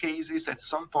both cases, at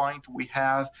some point, we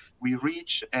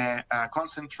reach a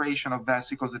concentration of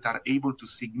vesicles that are able to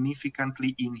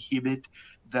significantly inhibit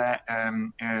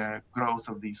the growth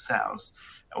of these cells,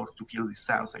 or to kill these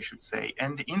cells, I should say.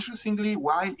 And interestingly,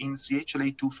 while in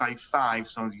CHLA-255,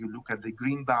 so you look at the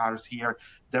green bars here,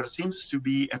 there seems to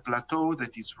be a plateau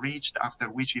that is reached, after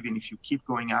which even if you keep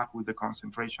going up with the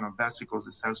concentration of vesicles,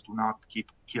 the cells do not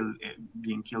keep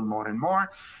being killed more and more.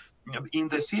 In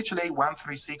the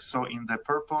CHLA-136, so in the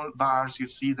purple bars, you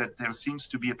see that there seems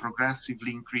to be a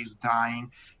progressively increased dying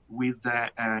with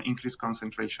the increased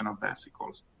concentration of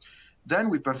vesicles.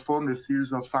 Then we performed a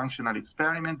series of functional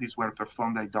experiments. These were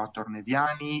performed by Dr.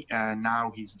 Neviani.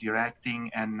 Now he's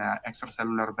directing an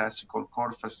extracellular vesicle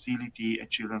core facility at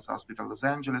Children's Hospital Los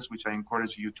Angeles, which I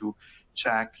encourage you to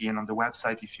check in on the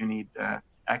website if you need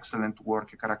excellent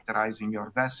work characterizing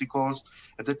your vesicles.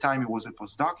 At the time, he was a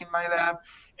postdoc in my lab,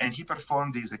 and he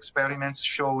performed these experiments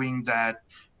showing that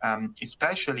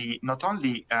especially not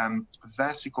only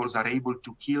vesicles are able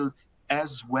to kill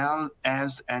as well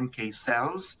as NK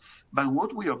cells, but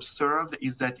what we observed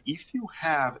is that if you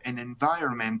have an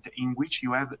environment in which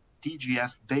you have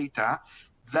TGF-beta,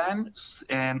 then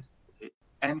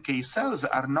NK cells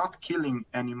are not killing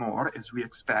anymore, as we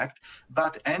expect,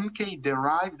 but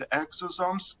NK-derived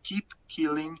exosomes keep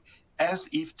killing as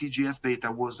if TGF-beta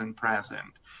wasn't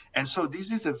present. And so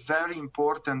this is a very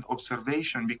important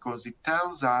observation because it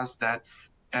tells us that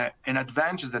an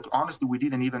advantage that honestly we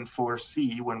didn't even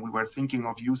foresee when we were thinking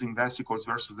of using vesicles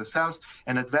versus the cells.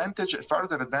 A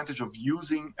further advantage of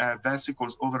using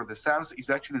vesicles over the cells is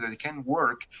actually that they can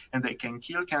work and they can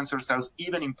kill cancer cells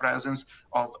even in presence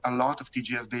of a lot of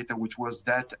TGF-beta, which was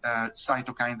that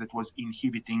cytokine that was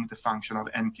inhibiting the function of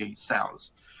NK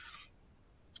cells.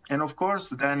 And of course,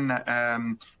 then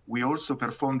we also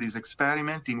performed this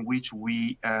experiment in which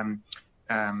we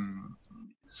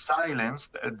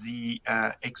silenced the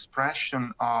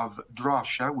expression of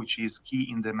DROSHA, which is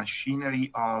key in the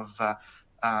machinery of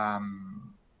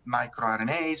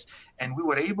microRNAs, and we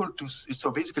were able to,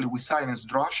 so basically we silenced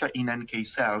DROSHA in NK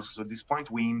cells. So at this point,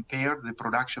 we impaired the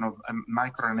production of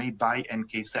microRNA by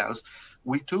NK cells.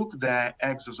 We took the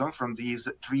exosome from these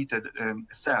treated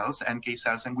cells, NK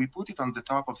cells, and we put it on the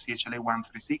top of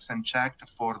CHLA-136 and checked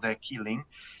for the killing.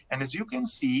 And as you can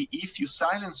see, if you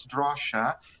silence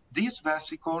DROSHA, these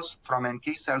vesicles from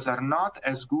NK cells are not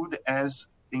as good as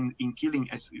in killing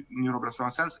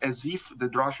neuroblastoma cells as if the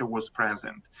DROSHA was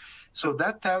present. So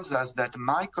that tells us that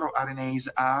microRNAs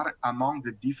are among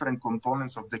the different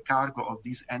components of the cargo of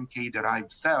these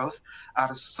NK-derived cells,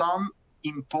 are some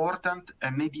important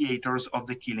mediators of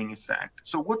the killing effect.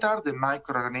 So what are the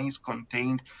microRNAs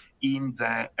contained in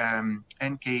the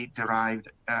NK-derived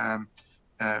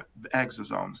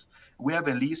exosomes? We have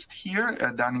a list here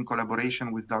done in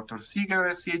collaboration with Dr. Seeger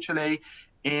at CHLA.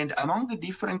 And among the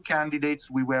different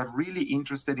candidates, we were really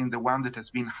interested in the one that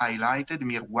has been highlighted,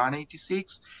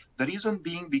 miR-186. The reason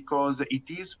being because it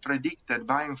is predicted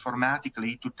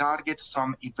bioinformatically to target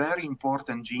some very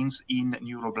important genes in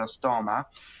neuroblastoma,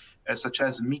 such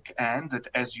as MIC-N, that,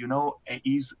 as you know,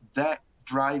 is the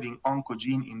driving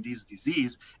oncogene in this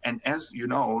disease. And as you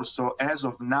know, also, as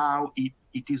of now,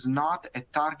 it is not a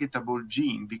targetable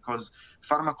gene because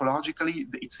pharmacologically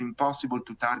it's impossible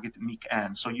to target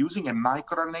MIC-N. So using a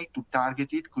microRNA to target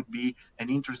it could be an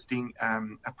interesting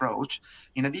approach.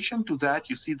 In addition to that,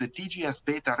 you see the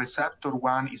TGF-beta receptor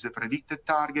 1 is a predicted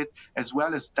target, as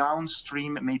well as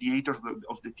downstream mediators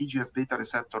of the TGF-beta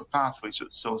receptor pathway,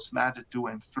 so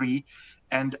SMAD2 and 3,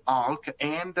 and ALK,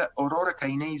 and aurora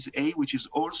kinase A, which is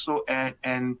also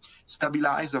an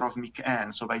stabilizer of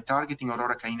MIC-N. So by targeting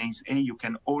aurora kinase A, you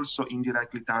can also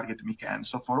indirectly target MIC-N.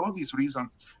 So for all these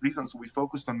reasons, we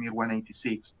focused on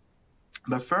miR-186.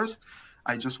 But first,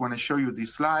 I just want to show you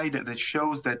this slide that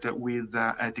shows that with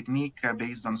a technique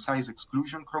based on size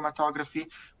exclusion chromatography,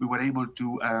 we were able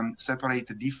to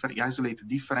isolate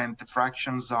different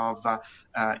fractions of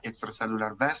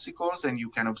extracellular vesicles, and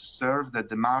you can observe that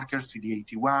the marker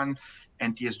CD81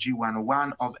 and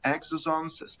TSG101 of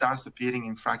exosomes starts appearing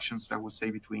in fractions, I would say,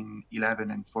 between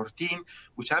 11 and 14,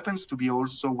 which happens to be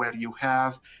also where you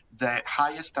have the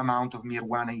highest amount of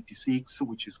miR-186,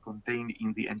 which is contained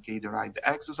in the NK-derived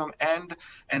exosome, and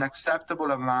an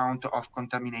acceptable amount of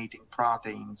contaminating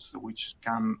proteins, which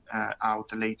come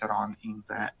out later on in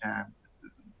the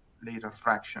later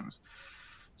fractions.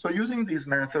 So using this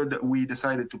method, we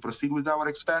decided to proceed with our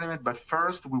experiment, but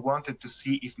first we wanted to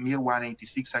see if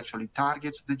miR-186 actually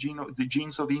targets the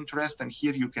genes of interest. And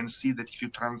here you can see that if you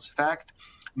transfect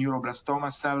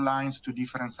neuroblastoma cell lines to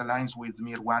different cell lines with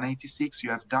miR-186,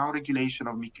 you have downregulation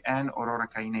of MIC-N, aurora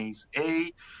kinase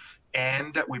A,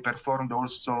 and we performed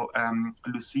also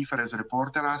luciferase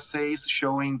reporter assays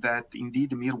showing that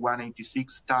indeed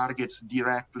miR-186 targets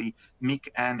directly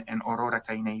MIC-N and aurora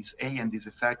kinase A, and this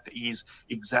effect is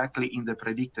exactly in the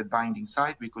predicted binding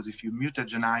site, because if you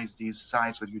mutagenize these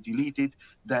sites or you delete it,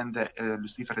 then the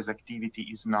luciferase activity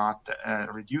is not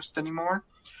reduced anymore.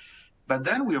 But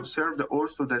then we observed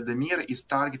also that the miR is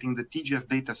targeting the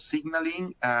TGF-beta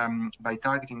signaling by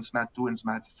targeting SMAD2 and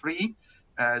SMAD3.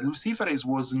 Luciferase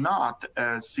was not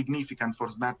significant for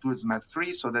SMAD2 and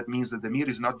SMAD3, so that means that the miR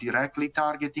is not directly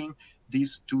targeting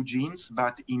these two genes,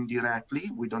 but indirectly.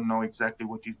 We don't know exactly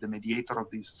what is the mediator of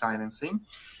this silencing.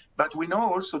 But we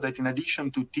know also that in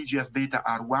addition to TGF-beta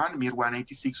R1,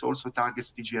 miR-186 also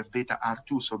targets TGF-beta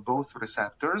R2, so both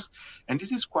receptors. And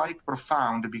this is quite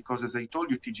profound because, as I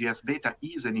told you, TGF-beta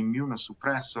is an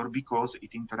immunosuppressor because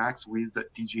it interacts with the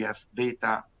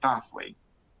TGF-beta pathway.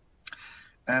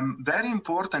 Very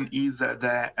important is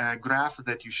the graph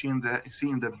that you see in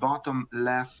the bottom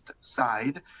left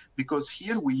side, because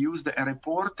here we used a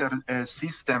reporter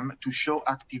system to show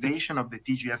activation of the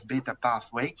TGF-beta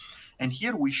pathway. And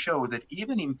here we show that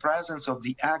even in presence of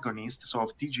the agonist, so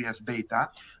of TGF-beta,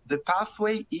 the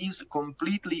pathway is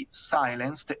completely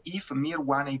silenced if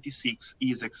miR-186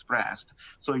 is expressed.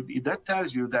 So that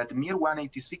tells you that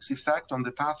miR-186 effect on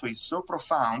the pathway is so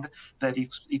profound that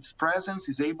its presence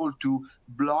is able to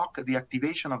block the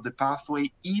activation of the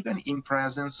pathway even in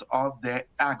presence of the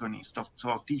agonist,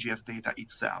 of TGF-beta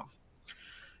itself.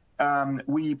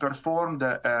 We performed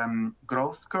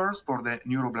growth curves for the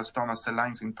neuroblastoma cell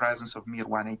lines in presence of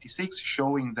miR-186,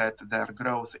 showing that their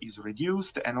growth is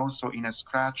reduced. And also in a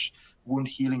scratch wound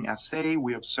healing assay,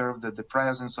 we observed that the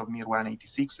presence of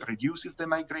miR-186 reduces the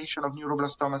migration of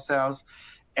neuroblastoma cells.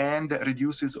 and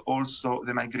reduces also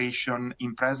the migration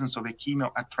in presence of a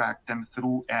chemoattractant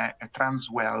through a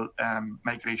transwell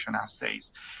migration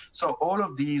assays. So all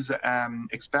of these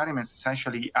experiments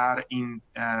essentially are in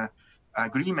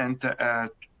agreement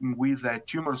with the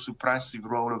tumor suppressive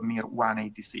role of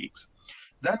miR-186.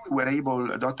 Then we were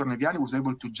able, Dr. Neviani was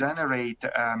able to generate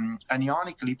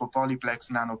anionic lipopolyplex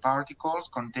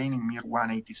nanoparticles containing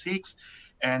miR-186,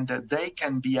 and they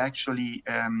can be actually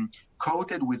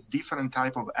coated with different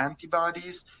type of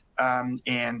antibodies.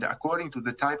 And according to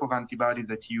the type of antibody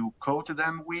that you coat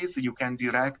them with, you can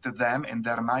direct them and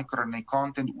their microRNA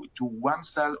content to one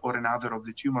cell or another of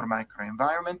the tumor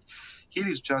microenvironment. Here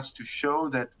is just to show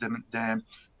that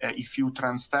if you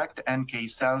transfect NK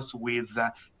cells with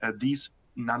these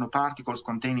nanoparticles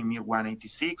containing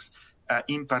miR-186,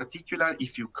 in particular,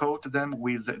 if you coat them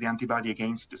with the antibody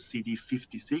against the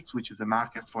CD56, which is a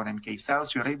marker for NK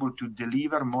cells, you're able to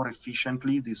deliver more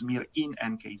efficiently this miR in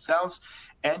NK cells,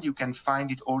 and you can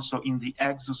find it also in the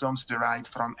exosomes derived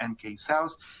from NK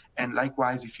cells. And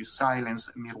likewise, if you silence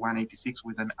miR-186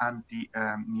 with an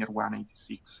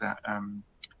anti-miR-186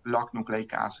 locked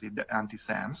nucleic acid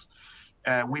antisense.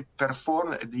 We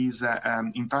perform these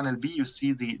in panel B. You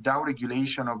see the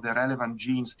downregulation of the relevant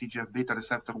genes TGF-beta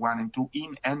receptor 1 and 2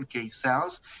 in NK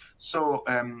cells. So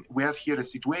we have here a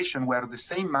situation where the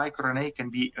same microRNA can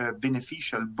be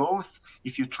beneficial both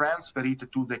if you transfer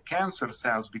it to the cancer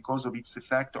cells because of its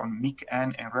effect on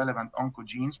MYC-N and relevant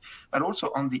oncogenes, but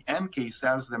also on the NK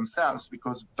cells themselves,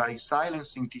 because by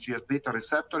silencing TGF-beta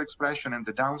receptor expression and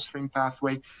the downstream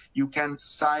pathway, you can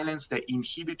silence the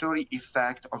inhibitory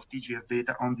effect of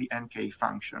TGF-beta on the NK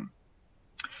function.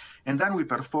 And then we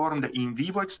performed the in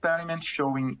vivo experiment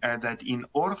showing that in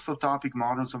orthotopic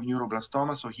models of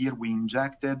neuroblastoma, so here we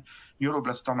injected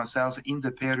neuroblastoma cells in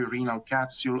the perirenal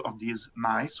capsule of these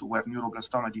mice where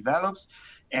neuroblastoma develops,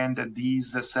 and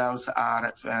these cells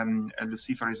are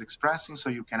luciferase expressing, so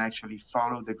you can actually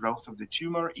follow the growth of the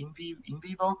tumor in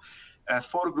vivo.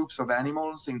 4 groups of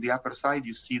animals. In the upper side,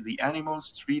 you see the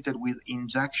animals treated with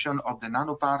injection of the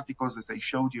nanoparticles, as I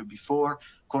showed you before,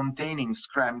 containing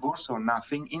scrambles, so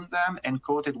nothing in them, and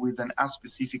coated with an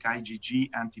aspecific IgG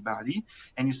antibody.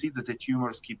 And you see that the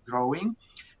tumors keep growing.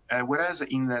 Whereas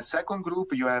in the second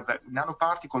group, you have a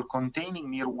nanoparticle containing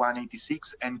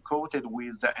miR-186 and coated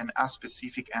with an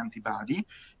aspecific antibody.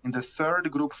 In the third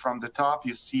group from the top,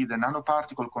 you see the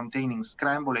nanoparticle containing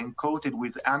scramble and coated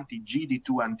with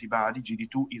anti-GD2 antibody.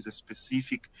 GD2 is a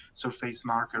specific surface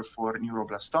marker for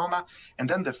neuroblastoma. And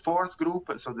then the fourth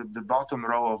group, so the bottom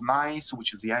row of mice,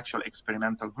 which is the actual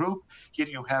experimental group. Here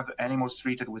you have animals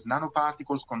treated with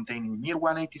nanoparticles containing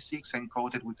miR-186 and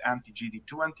coated with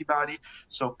anti-GD2 antibody.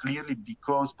 So clearly,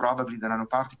 because probably the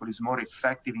nanoparticle is more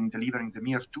effective in delivering the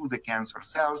miR to the cancer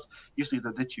cells, you see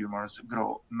that the tumors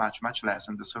grow much, much less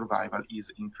and the survival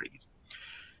is increased.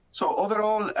 So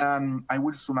overall, I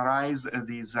will summarize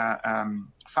these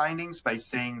findings by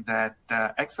saying that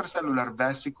extracellular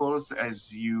vesicles,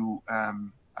 as you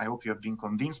I hope you have been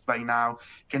convinced by now,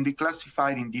 can be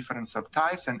classified in different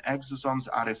subtypes, and exosomes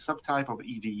are a subtype of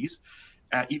EVs.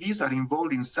 EVs are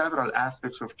involved in several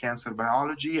aspects of cancer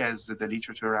biology, as the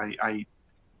literature I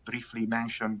briefly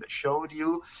mentioned showed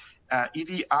you.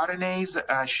 EV-RNA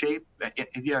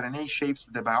shapes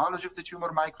the biology of the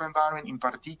tumor microenvironment. In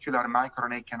particular,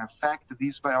 microRNA can affect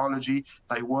this biology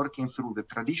by working through the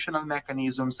traditional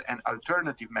mechanisms and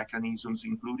alternative mechanisms,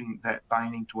 including the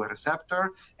binding to a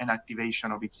receptor and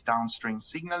activation of its downstream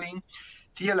signaling.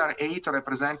 TLR8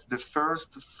 represents the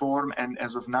first form, and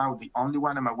as of now, the only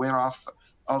one I'm aware of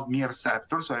miR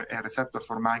receptor, so a receptor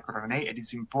for microRNA. It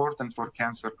is important for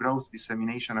cancer growth,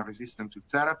 dissemination, and resistance to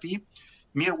therapy.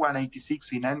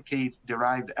 miR-186 in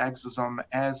NK-derived exosome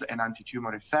has an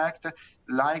anti-tumor effect,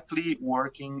 likely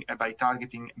working by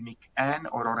targeting MYC-N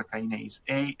or orokinase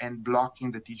A and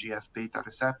blocking the TGF-beta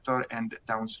receptor and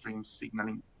downstream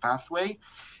signaling pathway.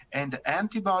 And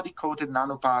antibody-coated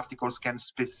nanoparticles can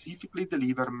specifically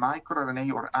deliver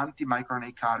microRNA or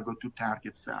anti-microRNA cargo to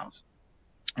target cells.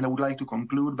 And I would like to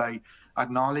conclude by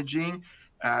acknowledging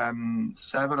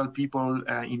several people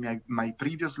in my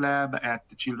previous lab at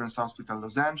the Children's Hospital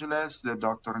Los Angeles.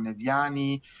 Dr.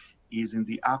 Neviani is in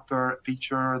the upper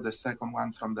picture, the second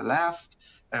one from the left,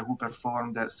 who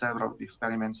performed several of the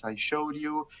experiments I showed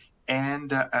you,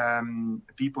 and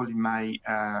people in my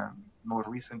more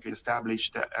recently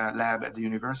established lab at the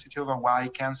University of Hawaii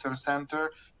Cancer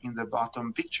Center in the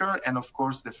bottom picture, and of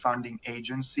course the funding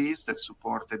agencies that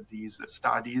supported these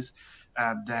studies,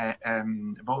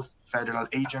 both federal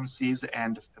agencies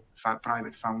and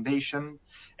private foundation,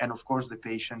 and of course the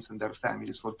patients and their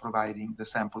families for providing the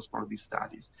samples for these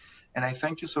studies. And I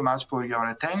thank you so much for your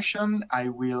attention. I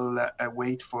will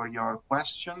wait for your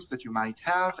questions that you might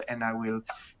have, and I will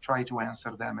try to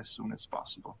answer them as soon as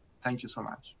possible. Thank you so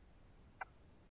much.